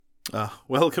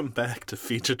Welcome back to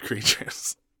Featured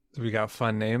Creatures. We got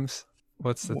fun names.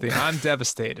 What's the thing? I'm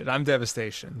devastated. I'm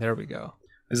devastation. There we go.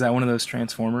 Is that one of those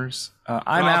Transformers? I'm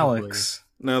Probably. Alex.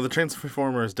 No, the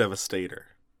Transformer is Devastator.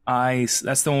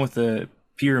 That's the one with the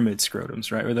pyramid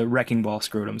scrotums, right? Or the wrecking ball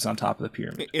scrotums on top of the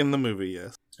pyramid. In the movie,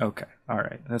 yes. Okay, all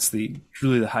right. That's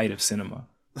truly the height of cinema.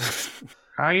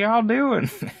 How y'all doing?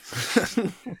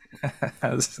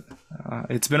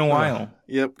 It's been a while.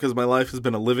 Yep, because my life has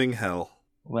been a living hell.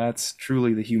 Well, that's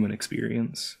truly the human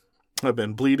experience. I've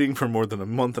been bleeding for more than a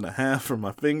month and a half from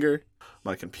my finger.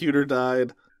 My computer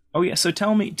died. Oh yeah, so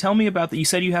tell me about that. You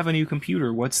said you have a new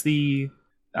computer.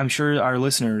 I'm sure our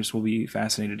listeners will be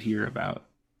fascinated to hear about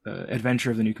the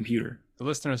adventure of the new computer. The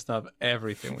listeners love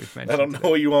everything we've mentioned. I don't know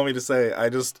what you want me to say. I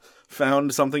just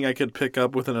found something I could pick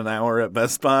up within an hour at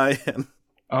Best Buy. And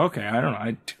Okay, I don't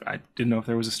know. I didn't know if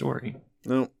there was a story.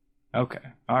 no. Okay,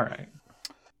 all right.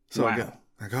 So Wow.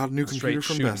 I got a new computer Straight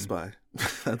from shooting. Best Buy.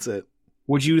 That's it.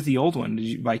 What'd you do with the old one? Did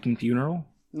you Viking Funeral?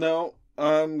 No,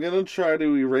 I'm going to try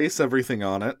to erase everything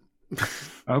on it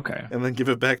Okay. and then give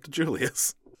it back to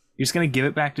Julius. You're just gonna give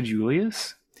it back to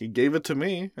Julius? He gave it to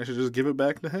me. I should just give it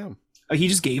back to him. Oh, he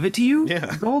just gave it to you?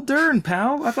 Yeah. Gold darn,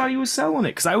 pal. I thought he was selling it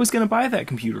because I was gonna buy that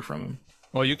computer from him.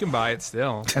 Well, you can buy it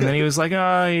still. And then he was like,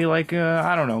 I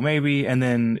don't know, maybe. And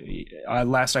then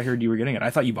last I heard you were getting it. I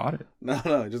thought you bought it.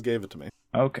 No, he just gave it to me.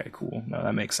 Okay, cool. No,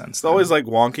 that makes sense. It's always like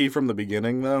wonky from the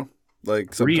beginning, though.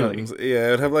 Like sometimes, yeah,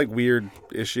 it'd have like weird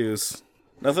issues.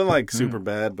 Nothing like super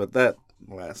bad, but that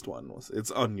last one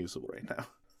it's unusable right now.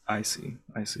 I see.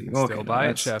 Still buy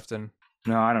it, Shefton.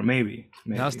 No, I don't. Maybe.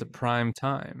 Now's the prime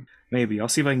time. Maybe I'll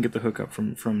see if I can get the hookup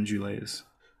from Julius.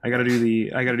 I gotta do the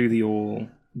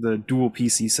dual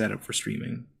PC setup for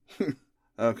streaming.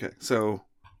 Okay, so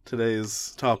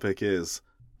today's topic is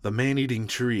the man-eating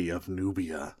tree of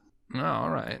Nubia. Oh, all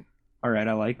right. All right,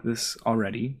 I like this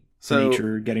already. So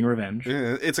Nature getting revenge.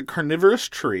 it's a carnivorous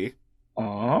tree.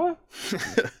 Aw.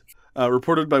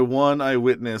 Reported by one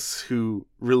eyewitness who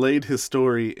relayed his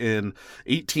story in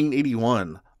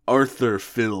 1881, Arthur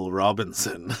Phil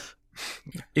Robinson.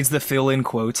 Is the Phil in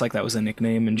quotes like that was a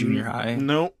nickname in junior high?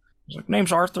 Nope. He's like,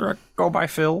 name's Arthur. I go by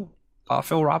Phil.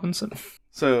 Phil Robinson.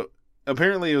 So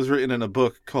apparently it was written in a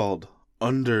book called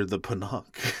Under the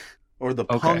Punk. Or the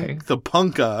Okay. Punk, the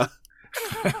Punka.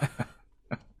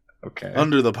 Okay.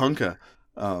 Under the Punka.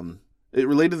 It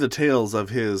related the tales of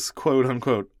his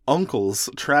quote-unquote uncle's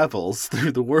travels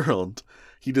through the world.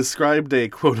 He described a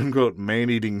quote-unquote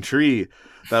man-eating tree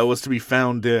that was to be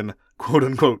found in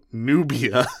quote-unquote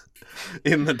Nubia.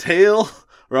 In the tale,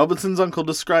 Robinson's uncle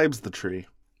describes the tree.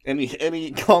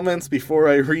 Any comments before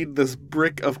I read this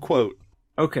brick of quote?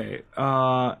 Okay.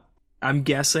 I'm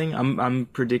guessing. I'm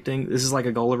predicting this is like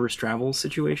a Gulliver's Travels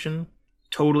situation.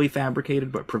 Totally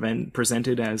fabricated, but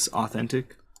presented as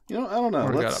authentic. You know, I don't know.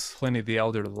 Or got Let's a Pliny the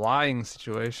Elder lying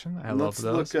situation. I love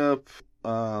those. look up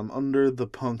Under the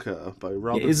Punka by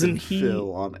Robinson isn't he-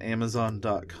 Phil on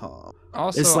Amazon.com.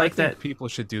 Also, It's like I think that- people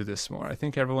should do this more. I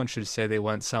think everyone should say they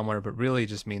went somewhere, but really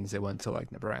just means they went to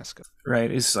like Nebraska. Right.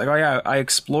 It's like, oh yeah, I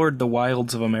explored the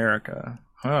wilds of America.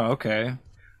 Oh, okay.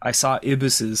 I saw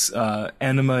ibises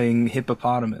enemaing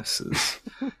hippopotamuses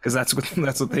because that's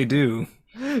what they do.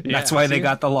 That's why they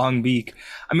got the long beak.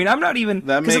 I mean, I'm not even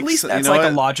That because at makes- least you that's know like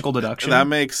what? a logical deduction. That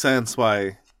makes sense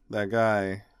why that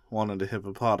guy wanted a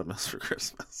hippopotamus for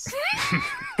Christmas.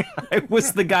 It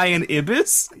was the guy in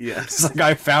Ibis. It's Yes. like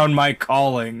I found my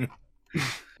calling. All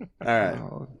right.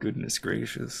 Oh goodness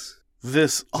gracious!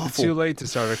 This It's too awful. late to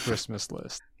start a Christmas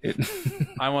list. It...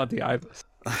 I want the ibis.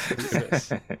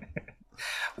 Ibis.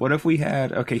 What if we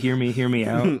had? Okay, hear me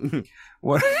out.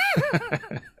 What?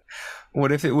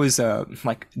 What if it was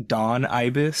like Don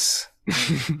Ibis?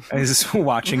 Is just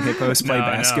watching hippos play No,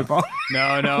 no. basketball?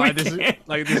 No, We this is can't.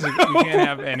 like this is we can't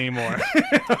have any more.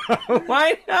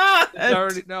 Why not? It's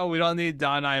already, no, we don't need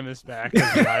Don Imus back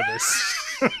as the ibis.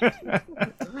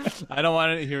 I don't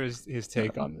want to hear his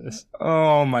take on this.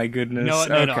 Oh my goodness! No,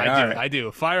 okay, all I do. right. I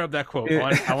do. Fire up that quote.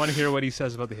 I want to hear what he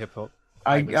says about the hippo.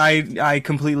 I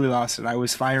completely lost it. I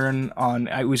was firing on.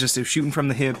 I was just shooting from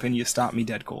the hip, and you stopped me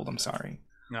dead cold. I'm sorry.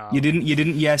 No. You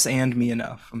didn't yes and me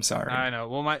enough. I'm sorry. I know.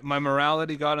 Well, my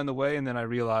morality got in the way, and then I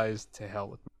realized to hell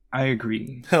with me. I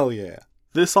agree. Hell yeah.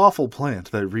 This awful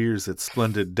plant that rears its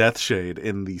splendid death shade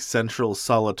in the central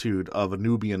solitude of a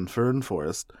Nubian fern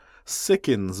forest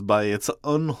sickens by its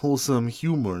unwholesome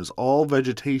humors all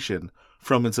vegetation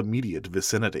from its immediate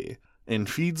vicinity, and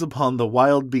feeds upon the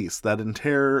wild beasts that in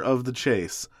terror of the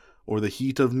chase, or the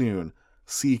heat of noon,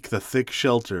 seek the thick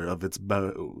shelter of its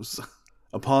boughs.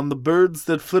 Upon the birds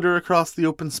that flitter across the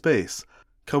open space,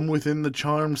 come within the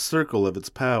charmed circle of its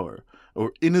power,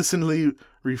 or innocently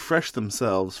refresh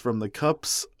themselves from the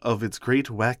cups of its great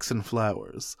waxen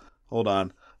flowers. Hold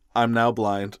on. I'm now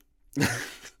blind.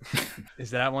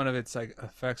 Is that one of its like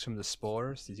effects from the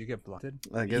spores? Did you get blinded?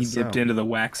 I guess He so. dipped into the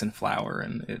wax and flour,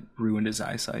 and it ruined his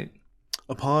eyesight.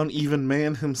 Upon even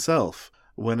man himself,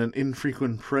 when an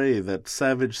infrequent prey that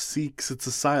savage seeks its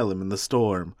asylum in the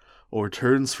storm, or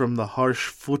turns from the harsh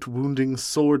foot-wounding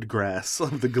sword grass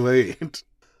of the glade.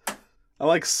 I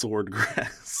like sword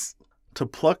grass. To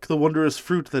pluck the wondrous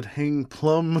fruit that hang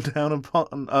plumb down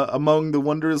upon among the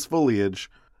wondrous foliage,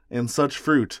 and such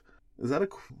fruit. Is that a...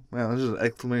 Wow, that's just an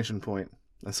exclamation point.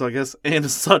 So I guess, and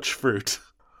such fruit.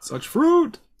 Such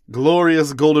fruit!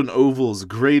 Glorious golden ovals,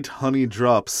 great honey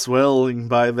drops, swelling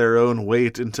by their own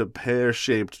weight into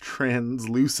pear-shaped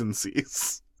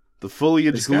translucencies. The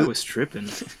foliage... This guy was tripping.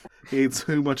 He ate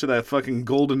too much of that fucking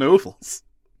golden ovals.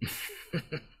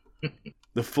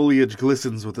 The foliage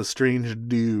glistens with a strange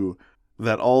dew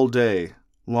that all day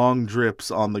long drips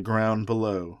on the ground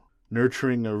below,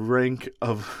 nurturing a rank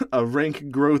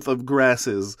growth of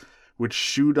grasses which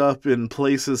shoot up in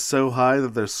places so high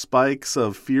that their spikes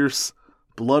of fierce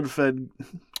blood-fed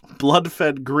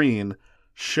green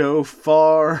show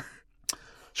far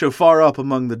up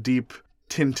among the deep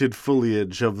tinted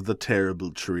foliage of the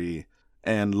terrible tree,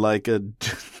 and like a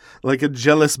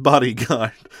jealous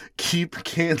bodyguard, keep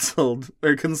concealed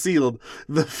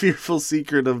the fearful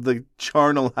secret of the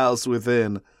charnel house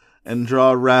within, and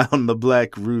draw round the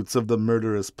black roots of the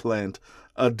murderous plant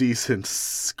a decent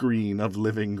screen of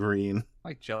living green.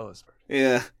 Like jealous.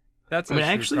 Yeah. That's I mean, a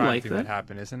I true actually crime like thing that.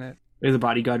 happened, isn't it? Maybe the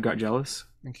bodyguard got jealous.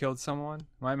 And killed someone?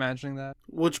 Am I imagining that?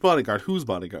 Which bodyguard? Whose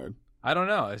bodyguard? I don't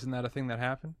know. Isn't that a thing that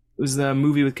happened? It was the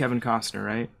movie with Kevin Costner,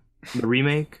 right? The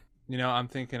remake? You know, I'm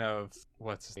thinking of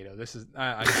what's this is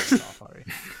I got this off already.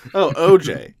 Oh,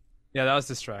 OJ. Yeah, that was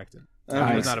distracting. He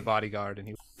Okay. was not a bodyguard, and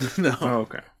he. No. Oh,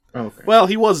 okay. Okay. Well,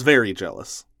 he was very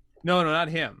jealous. No, not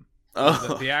him.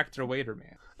 Oh. The actor waiter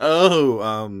man,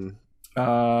 Oh,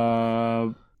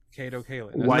 Kato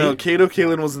Kalin. White- no, Kato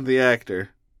Kalin wasn't the actor.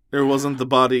 There wasn't the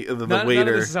None of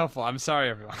waiter. this is helpful. I'm sorry,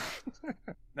 everyone.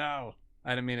 No, I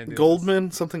didn't mean to do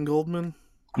Goldman? Something Goldman?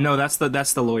 No, that's the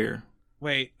lawyer. This.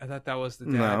 Wait, I thought that was the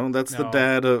dad. No, that's the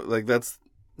dad of, that's...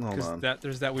 Hold Because on.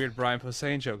 there's that weird Brian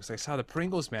Posehn joke. Because I saw the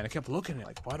Pringles man. I kept looking at it,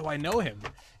 like, why do I know him?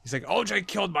 He's like, OJ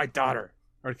killed my daughter.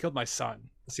 Or killed my son.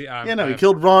 See, Yeah, no, he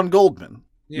killed Ron Goldman.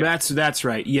 Yeah. That's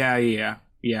right. Yeah.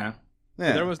 Yeah.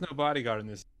 There was no bodyguard in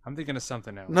this. I'm thinking of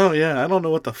something else. No, yeah, I don't know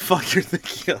what the fuck you're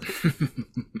thinking of.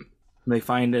 They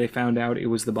found out it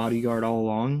was the bodyguard all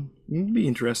along. It'd be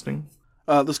interesting.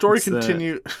 The story It's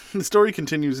the- The story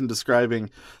continues in describing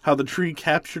how the tree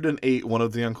captured and ate one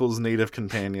of the uncle's native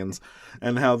companions,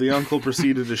 and how the uncle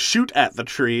proceeded to shoot at the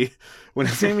tree when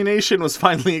his ammunition was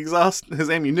finally exhausted.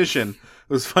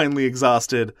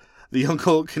 The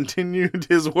uncle continued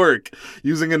his work,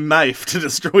 using a knife to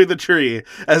destroy the tree,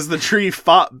 as the tree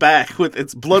fought back with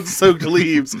its blood-soaked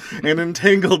leaves and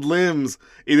entangled limbs.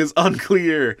 It is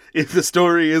unclear if the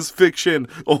story is fiction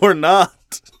or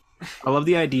not. I love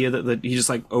the idea that he just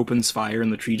like opens fire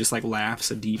and the tree just like laughs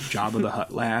a deep Jabba the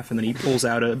Hutt laugh, and then he pulls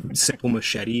out a simple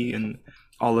machete, and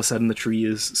all of a sudden the tree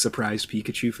is surprised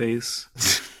Pikachu face.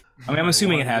 I mean, I'm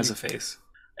assuming it has a face.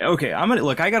 Okay, I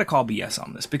gotta call BS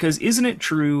on this, because isn't it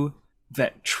true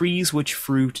that trees which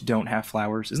fruit don't have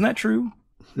flowers? Isn't that true?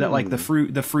 That like the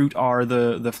fruit are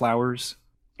the flowers,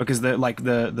 because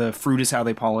the fruit is how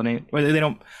they pollinate. Well, they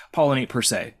don't pollinate per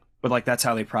se, but like that's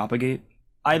how they propagate.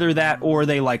 Either that, or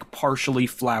they like partially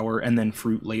flower and then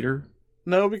fruit later.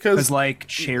 No, because like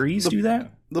cherries do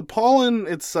that. the pollen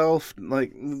itself,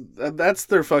 like, that's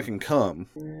their fucking cum.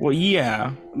 Well,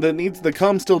 yeah. The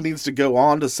cum still needs to go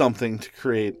on to something to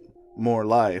create more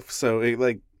life. So it,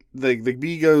 like, the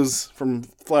bee goes from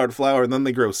flower to flower, and then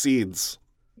they grow seeds.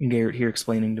 Garrett here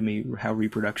explaining to me how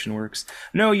reproduction works.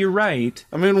 No, you're right.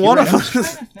 I mean, You're one right. of I was them.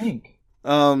 trying to think.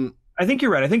 I I think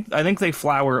you're right. I think they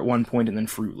flower at one point and then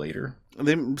fruit later. I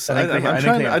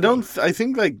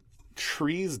think like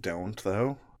trees don't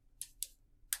though.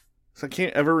 So I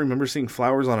can't ever remember seeing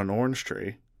flowers on an orange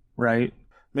tree. Right.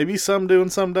 Maybe some do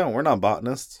and some don't. We're not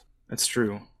botanists. That's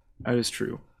true. That is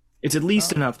true. It's at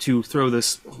least enough to throw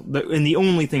this. And the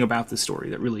only thing about this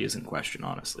story that really is in question,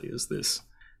 honestly, is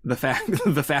the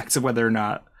facts of whether or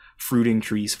not fruiting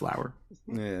trees flower.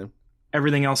 Yeah.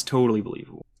 Everything else totally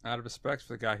believable. Out of respect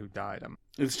for the guy who died,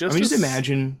 It's just. I mean, just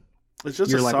imagine. It's just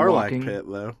you're, a like, sarlacc walking. pit,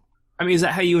 though. I mean, is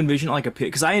that how you envision it, like a pit?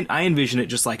 Because I envision it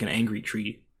just like an angry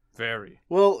tree, very.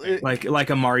 Well, like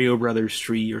a Mario Brothers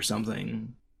tree or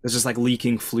something. There's just like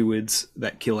leaking fluids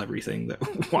that kill everything that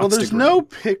wants there's to grow. no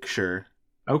picture.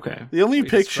 Okay. The only We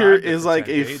picture described it is for like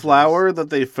 10 a pages. flower that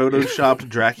they photoshopped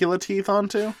Dracula teeth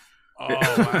onto. Oh,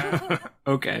 wow.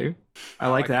 Okay. I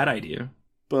like that idea.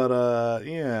 But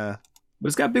yeah. But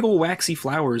it's got big old waxy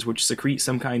flowers which secrete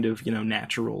some kind of,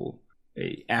 natural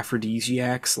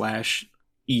aphrodisiac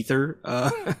 / ether,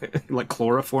 like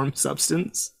chloroform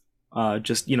substance.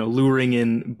 Just, luring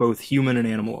in both human and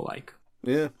animal alike.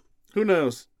 Yeah. Who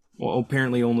knows? Well,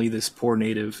 apparently only this poor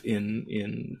native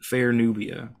in fair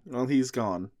Nubia, Well, he's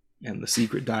gone. and the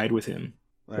secret died with him.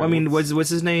 All Well, I right, mean, let's- what's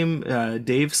his name?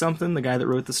 Dave something? The guy that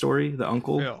wrote the story? The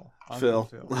uncle? Phil. Phil.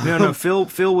 No,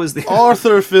 Phil was the...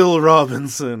 Arthur Phil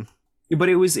Robinson. But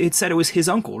it said it was his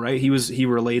uncle, right? He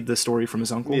relayed the story from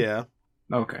his uncle? Yeah.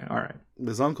 Okay, alright.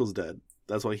 His uncle's dead.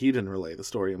 That's why he didn't relay the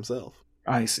story himself.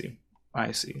 I see.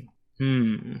 I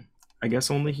guess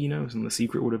only he knows, and the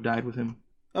secret would have died with him.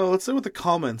 Oh, let's see what the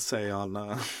comments say on.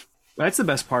 That's the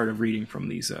best part of reading from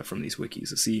these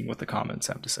wikis, is seeing what the comments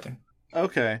have to say.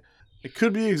 Okay. It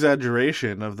could be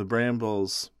exaggeration of the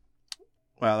brambles.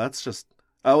 Wow, that's just.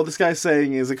 Oh, what this guy's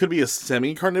saying is it could be a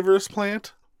semi-carnivorous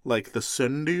plant, like the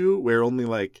sundew, where only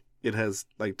like it has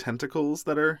like tentacles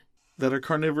that are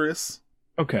carnivorous.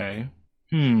 Okay.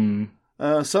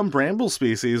 Some bramble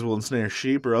species will ensnare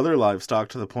sheep or other livestock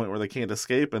to the point where they can't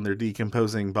escape, and their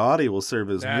decomposing body will serve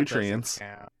as That doesn't nutrients.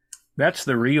 count. That's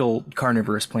the real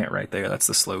carnivorous plant right there. That's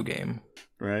the slow game.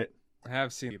 Right? I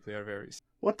have seen people. They are very.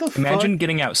 What the Imagine fuck?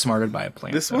 getting outsmarted by a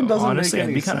plant. This though. one doesn't Honestly, make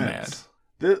any I'd be kind of sense.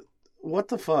 mad. What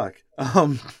the fuck?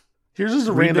 Here's just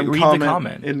a Read the random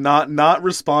comment. and not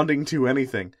responding to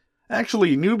anything.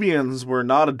 Actually, Nubians were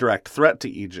not a direct threat to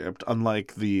Egypt,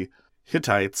 unlike the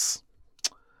Hittites.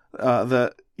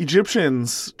 The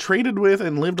Egyptians traded with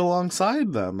and lived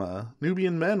alongside them.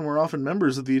 Nubian men were often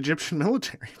members of the Egyptian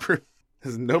military.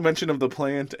 There's no mention of the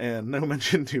plant and no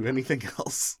mention to anything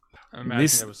else. I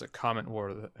imagine there was a comment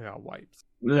war that got wiped.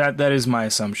 That is my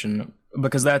assumption,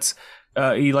 because that's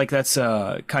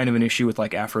kind of an issue with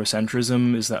like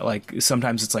Afrocentrism, is that like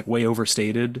sometimes it's like way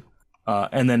overstated,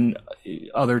 and then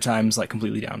other times like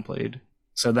completely downplayed.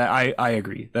 So that I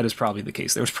agree, that is probably the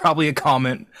case. There was probably a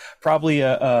comment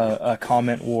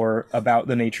war about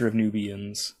the nature of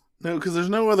Nubians. No, because there's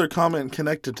no other comment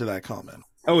connected to that comment.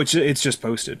 Oh, it's just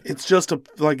posted. It's just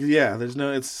there's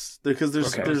no, it's because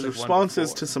there's Okay. there's There's, like, one responses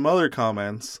before. to some other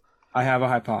comments. I have a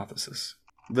hypothesis.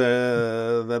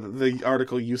 The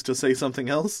article used to say something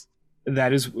else.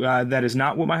 That is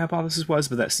not what my hypothesis was,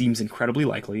 but that seems incredibly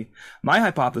likely. My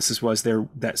hypothesis was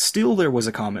that still there was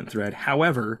a comment thread.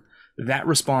 However, that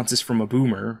response is from a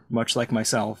boomer, much like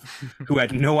myself, who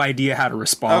had no idea how to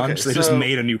respond, Okay, so they just so-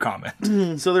 made a new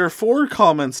comment. So there are 4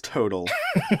 comments total.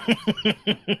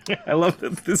 I love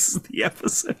that this is the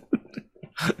episode.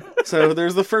 So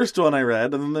there's the first one I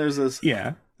read, and then there's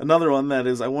Yeah. another one that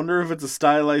is, I wonder if it's a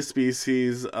stylized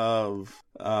species of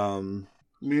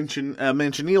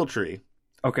manchineel tree.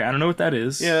 Okay, I don't know what that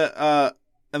is. Yeah,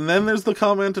 and then there's the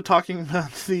comment of talking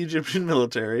about the Egyptian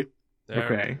military. There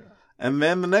Okay. we go. And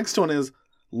then the next one is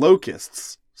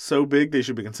locusts. So big they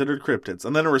should be considered cryptids.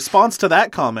 And then a response to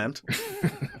that comment,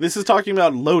 this is talking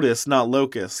about lotus, not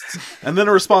locusts. And then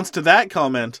a response to that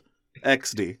comment,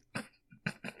 XD.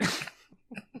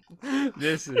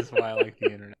 This is why I like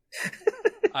the internet.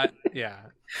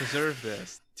 Preserve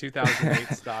this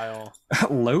 2008 style.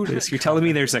 Lotus. You're telling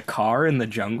me there's a car in the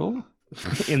jungle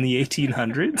in the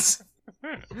 1800s?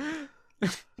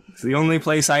 It's the only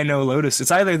place I know Lotus.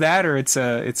 It's either that or it's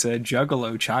a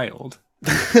Juggalo child.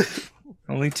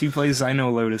 Only 2 places I know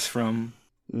Lotus from.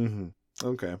 Mm-hmm.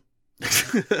 Okay.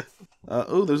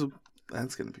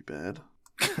 That's gonna be bad.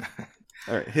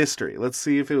 All right, history. Let's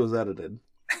see if it was edited.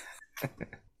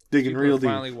 Digging People real are deep.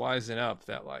 finally wising up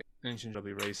that like ancient will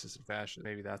be racist and fascist.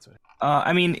 Maybe that's what.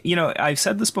 I mean, I've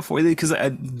said this before because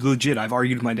legit, I've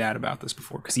argued with my dad about this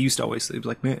before because he used to always say, he was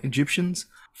like, man, Egyptians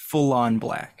full on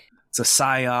black. It's a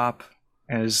psyop,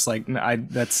 and it's like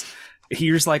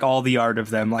here's like all the art of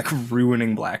them like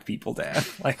ruining black people, Dad.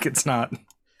 Like it's not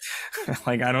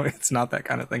like it's not that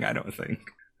kind of thing. I don't think.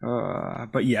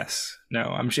 But yes, no,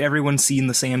 I'm sure everyone's seen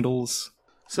the sandals.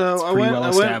 So It's I pretty went, well I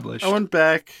went. established. I went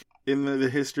back in the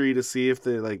history to see if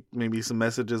maybe some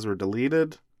messages were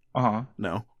deleted.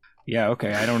 No. Yeah.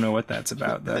 Okay. I don't know what that's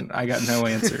about. Then I got no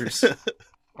answers. Or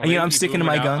I'm maybe sticking to booming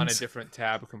my out on a guns. different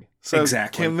tab. So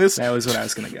Exactly. That was what I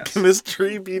was gonna guess. Can this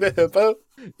tree beat a hippo?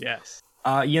 Yes.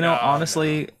 No, No,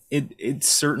 honestly, it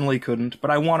certainly couldn't, but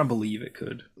I want to believe it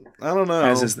could, I don't know.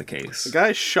 as is the case. The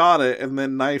guy shot it and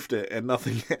then knifed it, and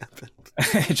nothing happened.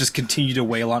 It just continued to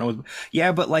wail on it.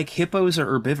 Yeah, but like hippos are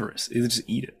herbivorous; they just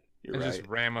eat it. You're And right. just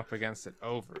ram up against it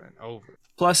over and over.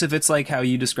 Plus, if it's like how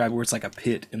you describe, where it's like a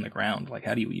pit in the ground, like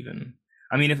how do you even?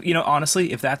 I mean, if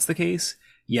honestly, if that's the case,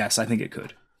 yes, I think it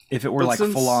could. If it were But like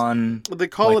since full on, they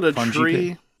call like, it a Bungie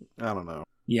tree. I don't know.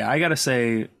 yeah, I gotta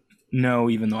say no,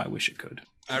 even though I wish it could.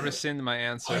 I rescind my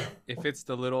answer. If it's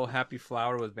the little happy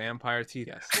flower with vampire teeth,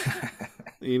 yes.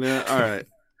 All right,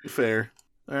 fair.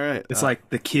 All right, It's like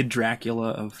the Kid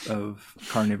Dracula of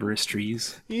carnivorous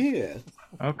trees. yeah,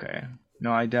 Okay,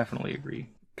 no, I definitely agree.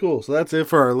 cool. So that's it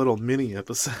for our little mini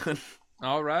episode.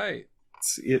 All right.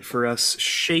 That's it for us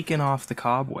shaking off the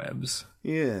cobwebs.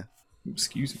 Yeah.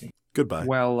 Excuse me. Goodbye.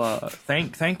 Well,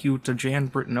 thank you to Jan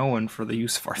Britton Owen for the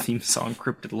use of our theme song,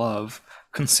 Cryptid Love.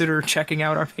 Consider checking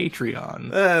out our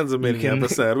Patreon. That's a mini can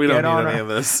episode. We don't get on need any our- of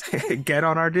this. Get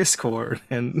on our Discord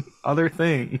and other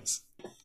things.